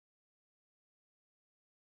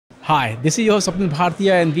Hi, this is your host Swapnil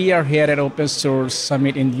Bhartiya, and we are here at Open Source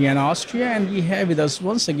Summit in Vienna, Austria, and we have with us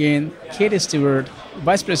once again Kate Stewart,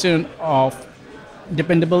 Vice President of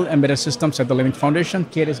Dependable Embedded Systems at the LINC Foundation.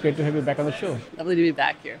 Kate, it's great to have you back on the show. Lovely to be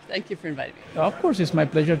back here. Thank you for inviting me. Of course, it's my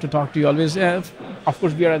pleasure to talk to you always. Of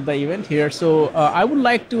course, we are at the event here, so I would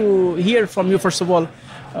like to hear from you first of all,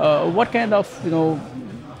 what kind of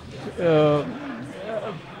uh,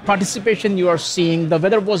 participation you are seeing. The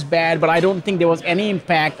weather was bad, but I don't think there was any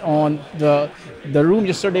impact on the room.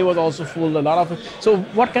 Yesterday was also full. A lot of so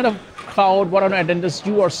what kind of crowd, what kind of attendance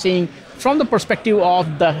you are seeing from the perspective of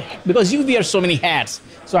because you wear so many hats.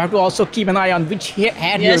 So I have to also keep an eye on which hat you're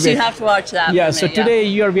wearing. Yes, you have to watch that. Yeah. So today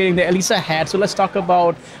you are wearing the Elisa hat. So let's talk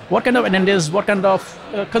about what kind of attendance, what kind of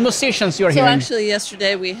conversations you are hearing. So actually,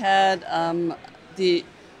 yesterday we had the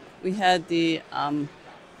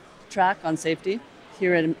track on safety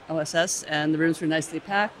here at OSS, and the rooms were nicely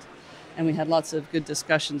packed, and we had lots of good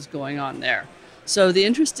discussions going on there. So the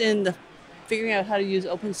interest in figuring out how to use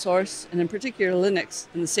open source, and in particular Linux,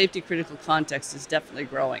 in the safety critical context is definitely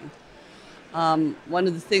growing. One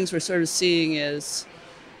of the things we're sort of seeing is,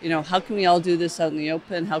 how can we all do this out in the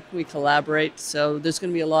open? How can we collaborate? So there's going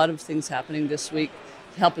to be a lot of things happening this week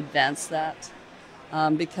to help advance that.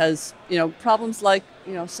 Because, problems like,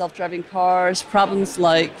 self-driving cars, problems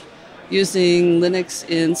like using Linux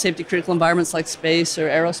in safety critical environments like space or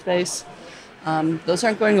aerospace, those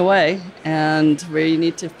aren't going away, and we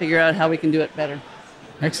need to figure out how we can do it better.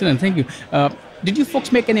 Excellent, thank you. Did you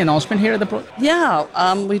folks make any announcement here at the project? Yeah,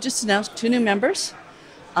 we just announced 2 new members.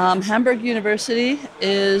 Hamburg University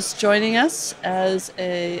is joining us as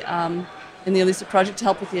in the Elisa project to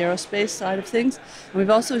help with the aerospace side of things. And we've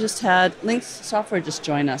also just had LINC Software just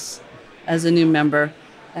join us as a new member,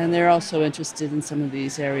 and they're also interested in some of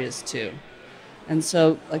these areas too. And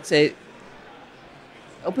so, like I say,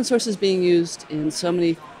 open source is being used in so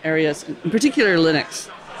many areas, in particular Linux,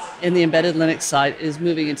 in the embedded Linux side is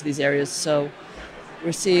moving into these areas. So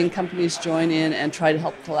we're seeing companies join in and try to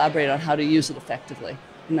help collaborate on how to use it effectively,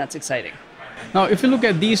 and that's exciting. Now, if you look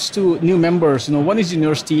at these 2 new members, one is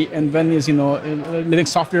university and one is, Linux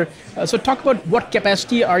software. So talk about what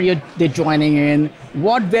capacity are they joining in,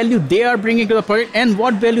 what value they are bringing to the project, and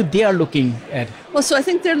what value they are looking at. Well, so I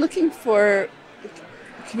think they're looking for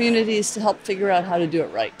communities to help figure out how to do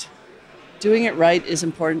it right. Doing it right is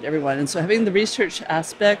important to everyone. And so having the research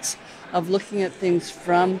aspects of looking at things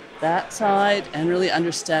from that side and really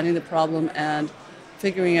understanding the problem and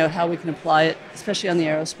figuring out how we can apply it, especially on the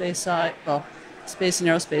aerospace side, space and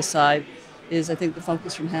aerospace side, is I think the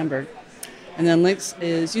focus from Hamburg. And then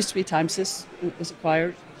LINC used to be Timesys, was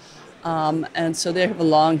acquired. And so they have a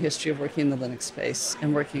long history of working in the Linux space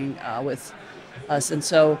and working with us. And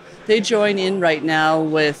so they join in right now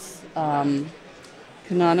with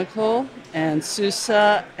Canonical and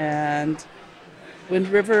SUSE and Wind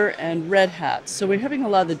River and Red Hat. So we're having a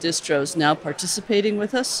lot of the distros now participating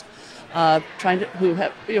with us,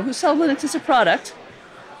 who sell Linux as a product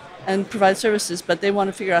and provide services, but they want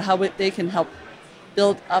to figure out how they can help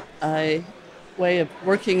build up a way of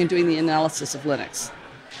working and doing the analysis of Linux.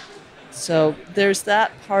 So there's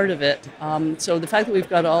that part of it. So the fact that we've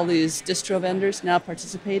got all these distro vendors now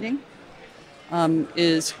participating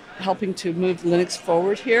is helping to move Linux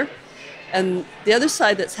forward here. And the other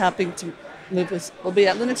side that's happening to move us will be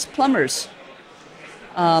at Linux Plumbers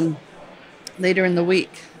later in the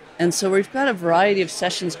week. And so we've got a variety of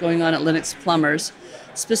sessions going on at Linux Plumbers.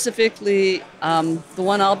 Specifically, the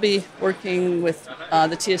one I'll be working with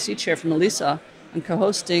the TSC chair from Elisa and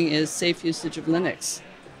co-hosting is Safe Usage of Linux.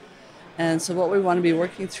 And so what we want to be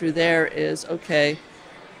working through there is, okay,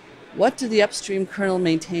 what do the upstream kernel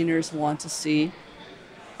maintainers want to see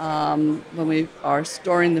when we are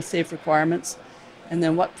storing the safe requirements? And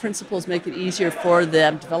then what principles make it easier for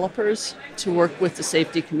the developers to work with the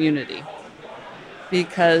safety community?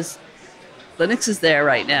 Because Linux is there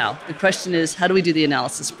right now. The question is, how do we do the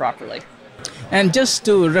analysis properly? And just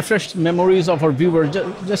to refresh memories of our viewers,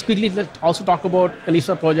 just quickly, let's also talk about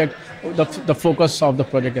Elisa project, the focus of the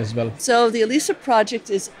project as well. So the Elisa project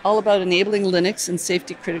is all about enabling Linux and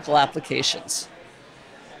safety critical applications.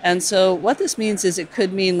 And so what this means is it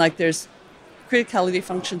could mean like there's criticality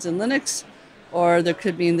functions in Linux, or there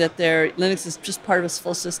could mean that Linux is just part of a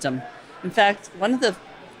full system. In fact, one of the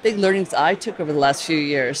big learnings I took over the last few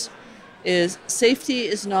years is safety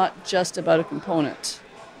is not just about a component.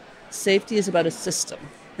 Safety is about a system.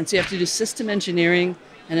 And so you have to do system engineering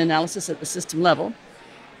and analysis at the system level.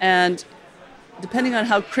 And depending on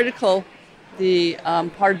how critical the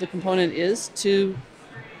part of the component is to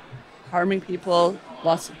harming people,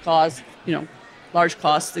 loss of cause, large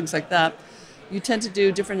costs, things like that, you tend to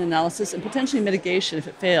do different analysis and potentially mitigation if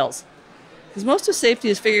it fails. Because most of safety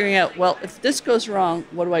is figuring out, well, if this goes wrong,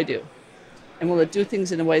 what do I do? And will it do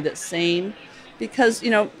things in a way that's sane? Because,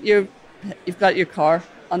 you've got your car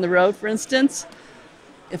on the road, for instance.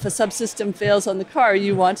 If a subsystem fails on the car,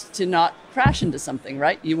 you want to not crash into something,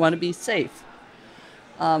 right? You want to be safe.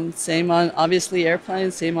 Same on, obviously,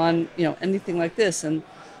 airplanes, same on, anything like this. And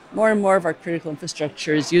more of our critical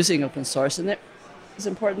infrastructure is using open source, and it is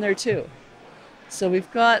important there too. So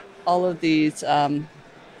we've got all of these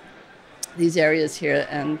areas here,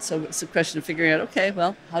 and so it's a question of figuring out, okay,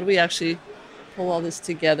 well, how do we actually pull all this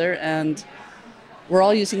together? And we're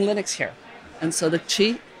all using Linux here. And so the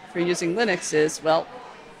key for using Linux is, well,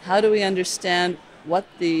 how do we understand what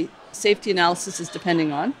the safety analysis is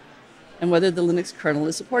depending on and whether the Linux kernel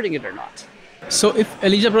is supporting it or not? So if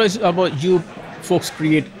Elisa Pro is about you folks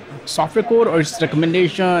create software code, or is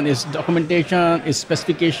recommendation, is documentation, is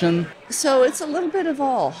specification? So it's a little bit of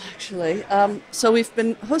all, actually. So we've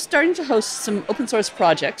been starting to host some open source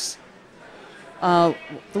projects, the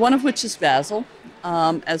one of which is Bazel,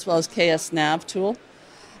 as well as KSNav tool.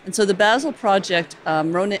 And so the Bazel project,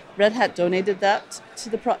 Red Hat donated that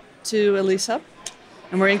to Elisa,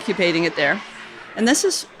 and we're incubating it there. And this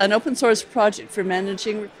is an open source project for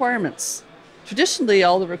managing requirements. Traditionally,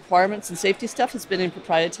 all the requirements and safety stuff has been in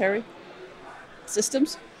proprietary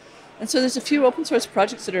systems. And so there's a few open source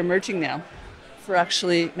projects that are emerging now for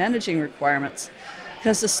actually managing requirements.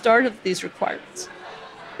 Because the start of these requirements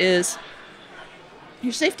is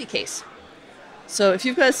your safety case. So if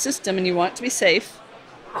you've got a system and you want it to be safe,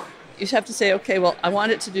 you have to say, okay, well, I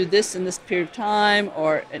want it to do this in this period of time,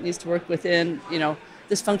 or it needs to work within,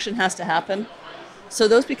 this function has to happen. So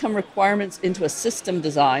those become requirements into a system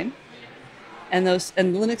design. And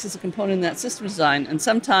Linux is a component in that system design. And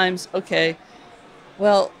sometimes, okay,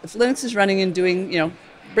 well, if Linux is running and doing,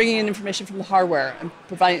 bringing in information from the hardware and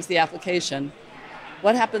providing it to the application,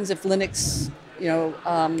 what happens if Linux,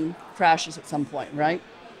 crashes at some point, right?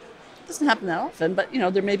 It doesn't happen that often, but,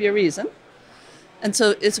 there may be a reason. And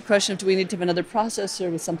so it's a question of, do we need to have another processor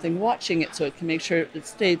with something watching it so it can make sure it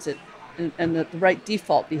states it and that the right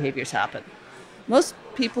default behaviors happen? Most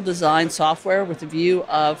people design software with the view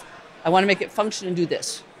of, I want to make it function and do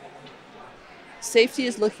this. Safety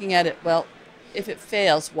is looking at it, well, if it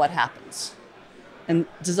fails, what happens? And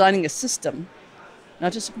designing a system,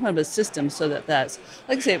 not just a component, but a system, so that that's,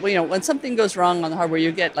 like I say, when something goes wrong on the hardware,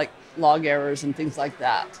 you get like log errors and things like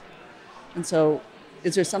that. And so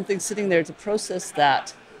is there something sitting there to process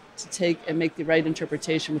that, to take and make the right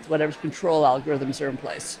interpretation with whatever control algorithms are in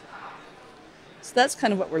place? So that's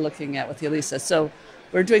kind of what we're looking at with the Elisa. So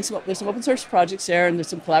we're doing there's some open source projects there, and there's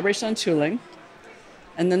some collaboration on tooling.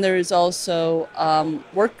 And then there is also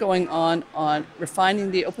work going on refining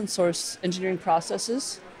the open source engineering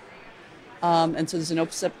processes. And so there's an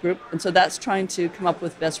OpenStep group. And so that's trying to come up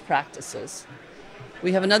with best practices.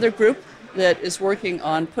 We have another group that is working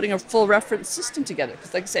on putting a full reference system together.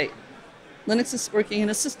 Because like I say, Linux is working in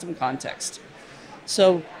a system context.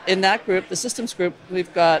 So in that group, the systems group,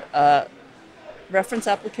 we've got a reference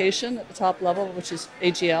application at the top level, which is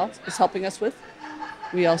AGL, is helping us with.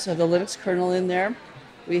 We also have the Linux kernel in there.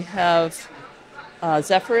 We have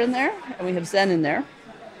Zephyr in there, and we have Zen in there.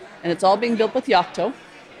 And it's all being built with Yocto.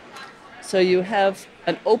 So you have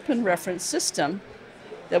an open reference system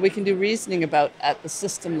that we can do reasoning about at the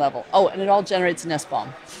system level. Oh, and it all generates an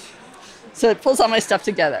S-BOM. So it pulls all my stuff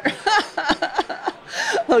together.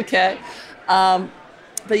 Okay.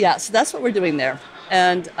 But yeah, so that's what we're doing there.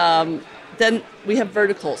 And then we have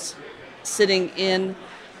verticals sitting in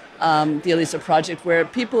the Elisa project where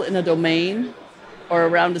people in a domain or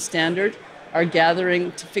around a standard are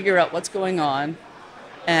gathering to figure out what's going on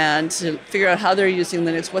and to figure out how they're using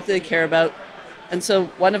Linux, what they care about. And so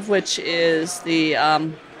one of which is there's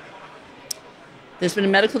been a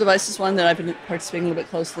medical devices one that I've been participating a little bit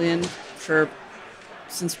closely in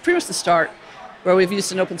since pretty much the start, where we've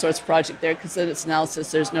used an open source project there because of its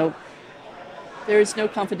analysis. There's no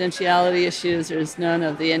confidentiality issues. There's none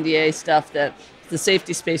of the NDA stuff that the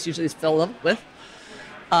safety space usually is filled up with.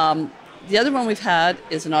 The other one we've had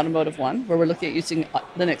is an automotive one, where we're looking at using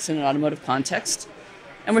Linux in an automotive context.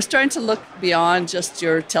 And we're starting to look beyond just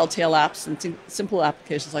your telltale apps and simple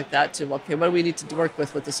applications like that to, okay, what do we need to work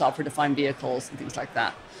with the software-defined vehicles and things like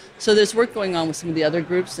that. So there's work going on with some of the other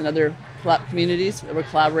groups and other communities that we're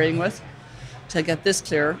collaborating with to get this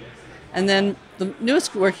clearer. And then the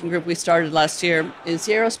newest working group we started last year is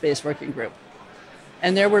the aerospace working group.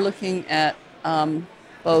 And there we're looking at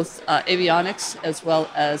both avionics as well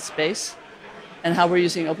as space, and how we're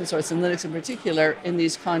using open source and Linux in particular in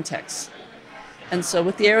these contexts. And so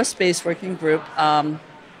with the aerospace working group,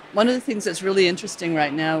 one of the things that's really interesting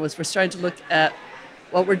right now is we're starting to look at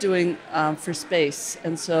what we're doing for space.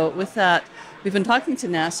 And so with that, we've been talking to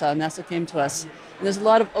NASA. NASA came to us. And there's a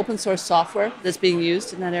lot of open source software that's being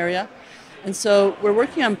used in that area. And so we're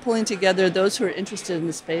working on pulling together those who are interested in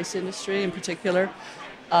the space industry in particular.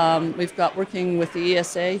 We've got working with the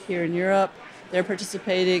ESA here in Europe. They're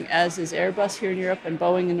participating, as is Airbus here in Europe and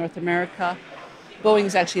Boeing in North America. Boeing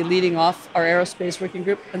is actually leading off our aerospace working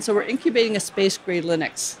group. And so we're incubating a space-grade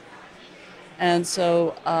Linux. And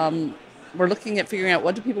so we're looking at figuring out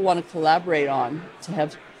what do people want to collaborate on to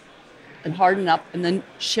have and harden up and then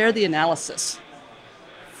share the analysis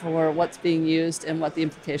for what's being used and what the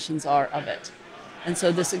implications are of it. And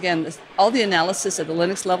so this, again, all the analysis at the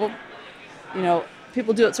Linux level,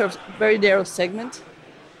 people do it sort of very narrow segment,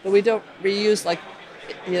 but we don't reuse like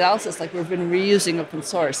the analysis like we've been reusing open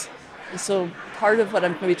source. And so part of what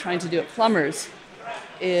I'm going to be trying to do at Plumbers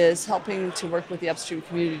is helping to work with the upstream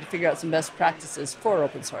community to figure out some best practices for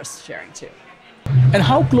open source sharing too. And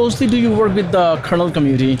how closely do you work with the kernel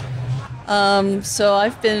community? So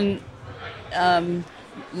I've been,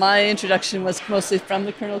 my introduction was mostly from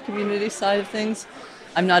the kernel community side of things.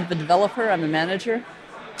 I'm not a developer, I'm a manager.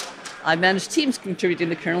 I manage teams contributing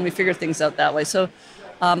to the kernel, and we figure things out that way. So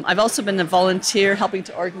I've also been a volunteer helping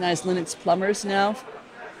to organize Linux plumbers now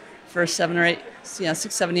for 7 or 8,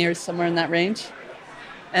 6, 7 years, somewhere in that range.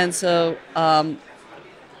 And so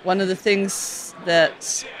one of the things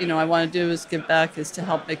that I want to do is give back is to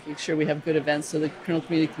help making sure we have good events so the kernel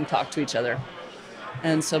community can talk to each other.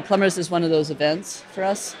 And so Plumbers is one of those events for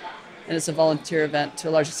us, and it's a volunteer event to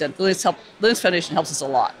a large extent. The Linux Foundation helps us a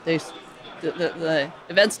lot. The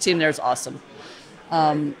events team there is awesome,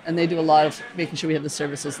 and they do a lot of making sure we have the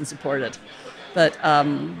services and support it. But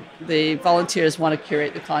the volunteers want to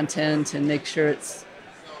curate the content and make sure it's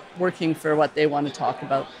working for what they want to talk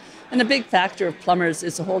about. And a big factor of Plumbers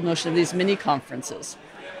is the whole notion of these mini conferences,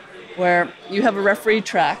 where you have a referee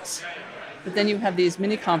tracks, but then you have these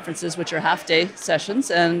mini conferences, which are half-day sessions,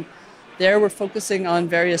 and there we're focusing on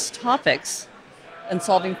various topics and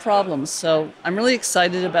solving problems. So I'm really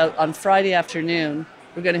excited about, on Friday afternoon,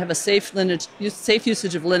 we're going to have a safe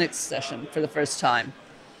usage of Linux session for the first time.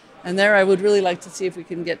 And there I would really like to see if we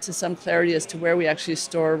can get to some clarity as to where we actually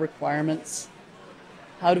store requirements.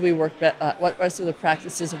 How do we work, what are the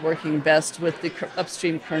practices of working best with the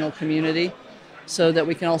upstream kernel community so that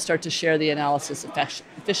we can all start to share the analysis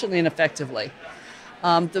efficiently and effectively.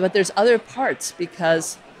 But there's other parts,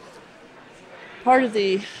 because part of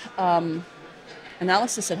the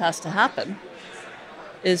analysis that has to happen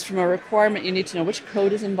is from a requirement you need to know which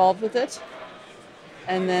code is involved with it,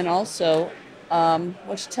 and then also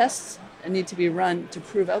which tests need to be run to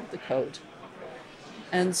prove out the code.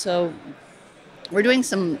 And so we're doing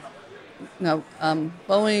some,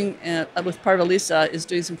 Boeing, with part of Elisa, is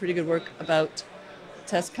doing some pretty good work about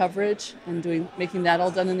test coverage and making that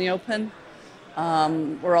all done in the open.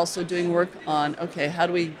 We're also doing work on, how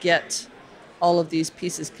do we get all of these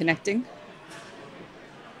pieces connecting?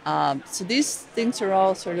 So these things are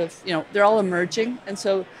all sort of, they're all emerging. And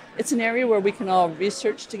so it's an area where we can all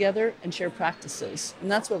research together and share practices.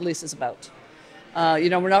 And that's what Elisa's about.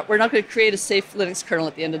 We're not going to create a safe Linux kernel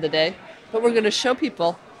at the end of the day, but we're going to show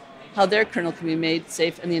people how their kernel can be made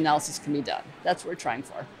safe and the analysis can be done. That's what we're trying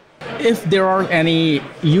for. If there are any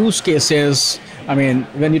use cases,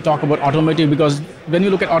 when you talk about automotive, because when you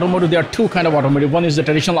look at automotive, there are two kinds of automotive. One is the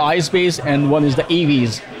traditional ICE-based and one is the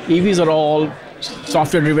EVs. EVs are all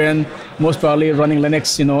software-driven, most probably running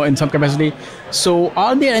Linux, in some capacity. So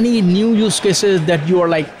are there any new use cases that you are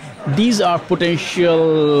like, these are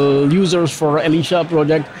potential users for Elisa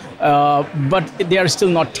project, but they are still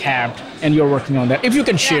not tapped, and you're working on that? If you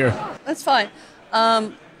can share. That's fine.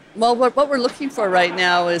 Well, what we're looking for right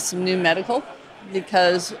now is some new medical,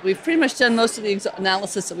 because we've pretty much done most of the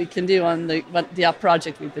analysis that we can do on the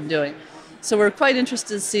project we've been doing. So we're quite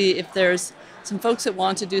interested to see if there's some folks that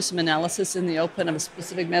want to do some analysis in the open of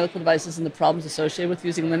specific medical devices and the problems associated with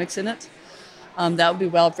using Linux in it. That would be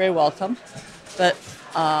very welcome. But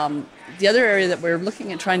the other area that we're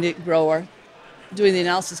looking at trying to grow are doing the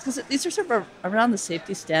analysis, because these are sort of around the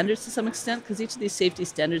safety standards to some extent, because each of these safety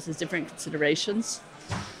standards has different considerations.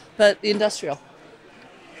 But the industrial,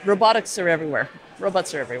 robotics are everywhere.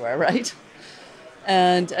 Robots are everywhere, right?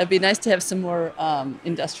 And it'd be nice to have some more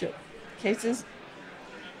industrial cases,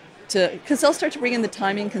 because they'll start to bring in the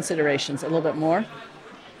timing considerations a little bit more,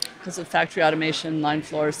 because of factory automation, line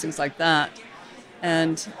floors, things like that.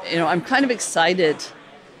 And I'm kind of excited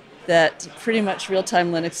that pretty much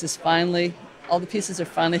real-time Linux is finally, all the pieces are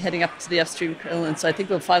finally heading up to the upstream kernel, and so I think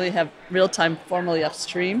we'll finally have real-time formally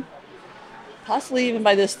upstream. Possibly even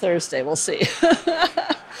by this Thursday, we'll see.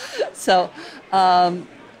 So,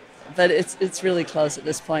 but it's really close at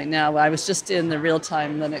this point now. I was just in the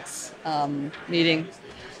real-time Linux meeting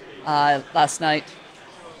last night,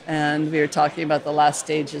 and we were talking about the last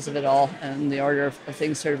stages of it all and the order of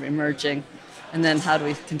things sort of emerging, and then how do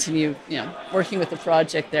we continue, working with the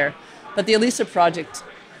project there. But the Elisa project,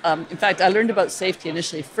 in fact, I learned about safety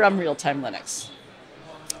initially from real-time Linux.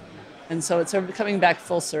 And so it's sort of coming back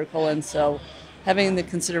full circle, and so having the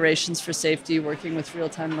considerations for safety, working with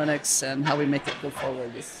real-time Linux, and how we make it go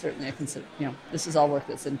forward is certainly this is all work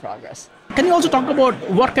that's in progress. Can you also talk about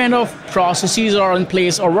what kind of processes are in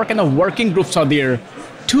place, or what kind of working groups are there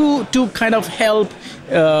to kind of help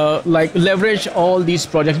like leverage all these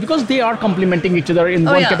projects, because they are complementing each other in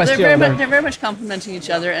one capacity or another? They're very much complementing each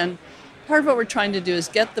other, and part of what we're trying to do is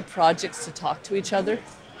get the projects to talk to each other,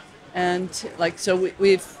 and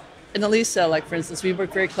we've in Elisa, for instance, we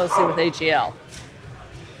work very closely with AGL,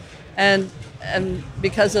 and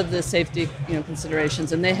because of the safety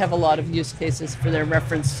considerations, and they have a lot of use cases for their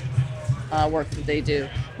reference work that they do.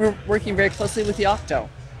 We're working very closely with Yocto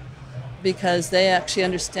because they actually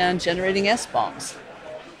understand generating S-BOMs,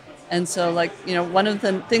 and so one of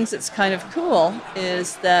the things that's kind of cool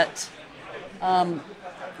is that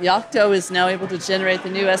Yocto is now able to generate the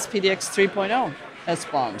new SPDX 3.0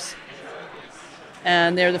 S-BOMs.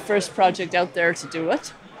 And they're the first project out there to do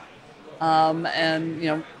it.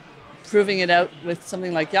 And proving it out with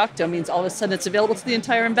something like Yocto means all of a sudden it's available to the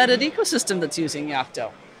entire embedded ecosystem that's using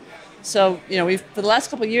Yocto. So, for the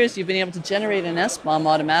last couple of years, you've been able to generate an S-BOM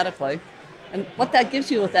automatically. And what that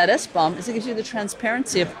gives you with that S-BOM is it gives you the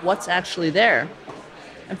transparency of what's actually there.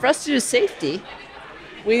 And for us to do safety,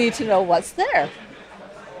 we need to know what's there.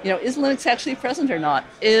 Is Linux actually present or not?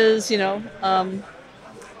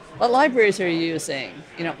 What libraries are you using?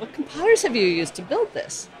 What compilers have you used to build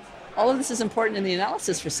this? All of this is important in the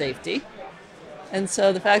analysis for safety. And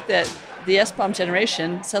so the fact that the S-BOM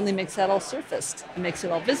generation suddenly makes that all surfaced and makes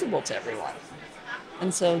it all visible to everyone.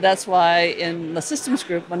 And so that's why in the systems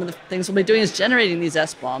group, one of the things we'll be doing is generating these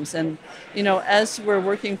S-BOMs. And as we're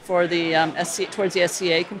working for the towards the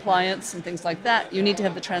SCA compliance and things like that, you need to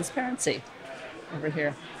have the transparency over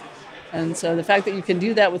here. And so the fact that you can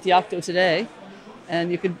do that with Yocto today,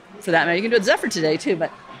 and you could, for that matter, you can do it with Zephyr today too,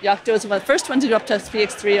 but Yocto is the first one to do up to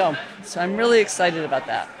SPDX 3.0. So I'm really excited about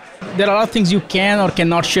that. There are a lot of things you can or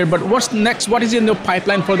cannot share, but what's next? What is in the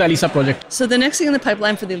pipeline for the Elisa project? So the next thing in the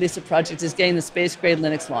pipeline for the Elisa project is getting the space-grade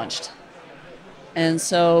Linux launched. And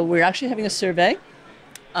so we're actually having a survey,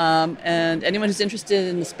 and anyone who's interested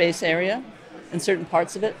in the space area and certain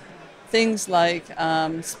parts of it, things like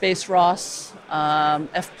Space ROS,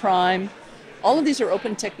 F prime, all of these are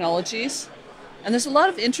open technologies. And there's a lot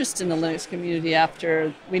of interest in the Linux community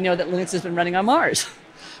after we know that Linux has been running on Mars,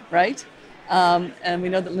 right? And we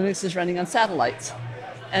know that Linux is running on satellites.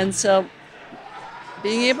 And so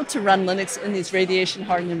being able to run Linux in these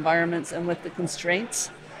radiation-hardened environments and with the constraints,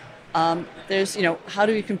 there's, how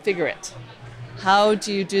do you configure it? How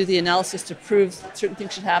do you do the analysis to prove certain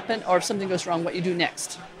things should happen, or if something goes wrong, what you do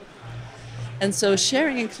next? And so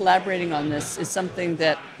sharing and collaborating on this is something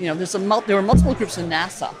that, there were multiple groups in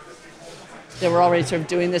NASA that were already sort of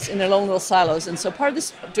doing this in their own little silos. And so part of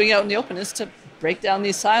this, doing it out in the open, is to break down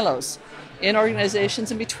these silos in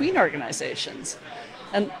organizations and between organizations.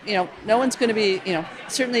 And, no one's going to be,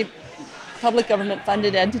 certainly public government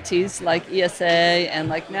funded entities like ESA and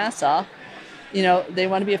like NASA, they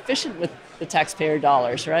want to be efficient with the taxpayer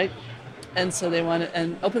dollars, right? And so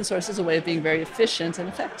and open source is a way of being very efficient and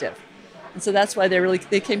effective. And so that's why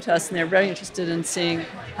they came to us, and they're very interested in seeing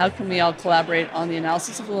how can we all collaborate on the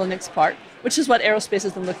analysis of the Linux part, which is what aerospace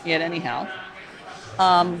has been looking at anyhow.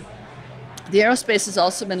 The aerospace has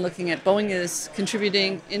also been looking at, Boeing is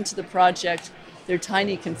contributing into the project their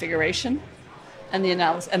tiny configuration and the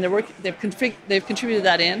analysis, and they've contributed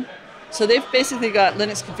that in. So they've basically got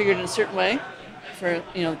Linux configured in a certain way for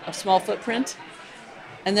a small footprint,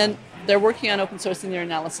 and then they're working on open sourcing their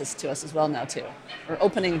analysis to us as well now too, or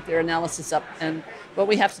opening their analysis up. And what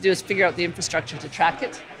we have to do is figure out the infrastructure to track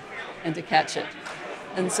it and to catch it.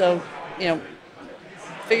 And so,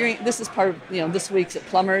 this is part of this week's at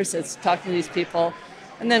Plumbers. It's talking to these people,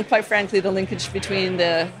 and then quite frankly, the linkage between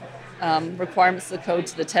the requirements of the code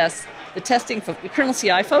to the test, the testing for the kernel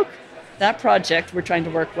CI folk. That project we're trying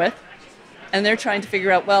to work with, and they're trying to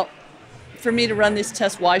figure out, well, for me to run these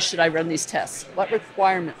tests, why should I run these tests? What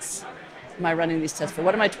requirements am I running these tests for?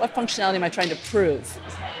 What functionality am I trying to prove?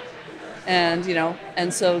 And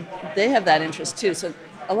and so they have that interest too. So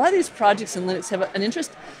a lot of these projects in Linux have an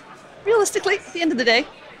interest. Realistically, at the end of the day,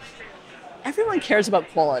 everyone cares about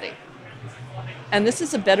quality. And this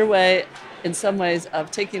is a better way, in some ways, of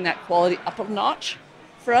taking that quality up a notch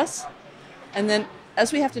for us. And then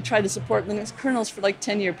as we have to try to support Linux kernels for like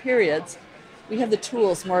 10-year periods, we have the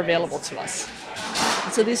tools more available to us.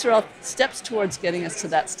 And so these are all steps towards getting us to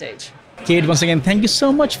that stage. Kate, once again, thank you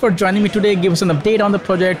so much for joining me today. Give us an update on the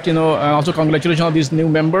project, also congratulations on these new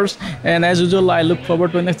members. And as usual, I look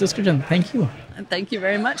forward to the next discussion. Thank you. And thank you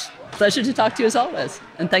very much. Pleasure to talk to you as always.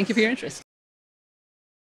 And thank you for your interest.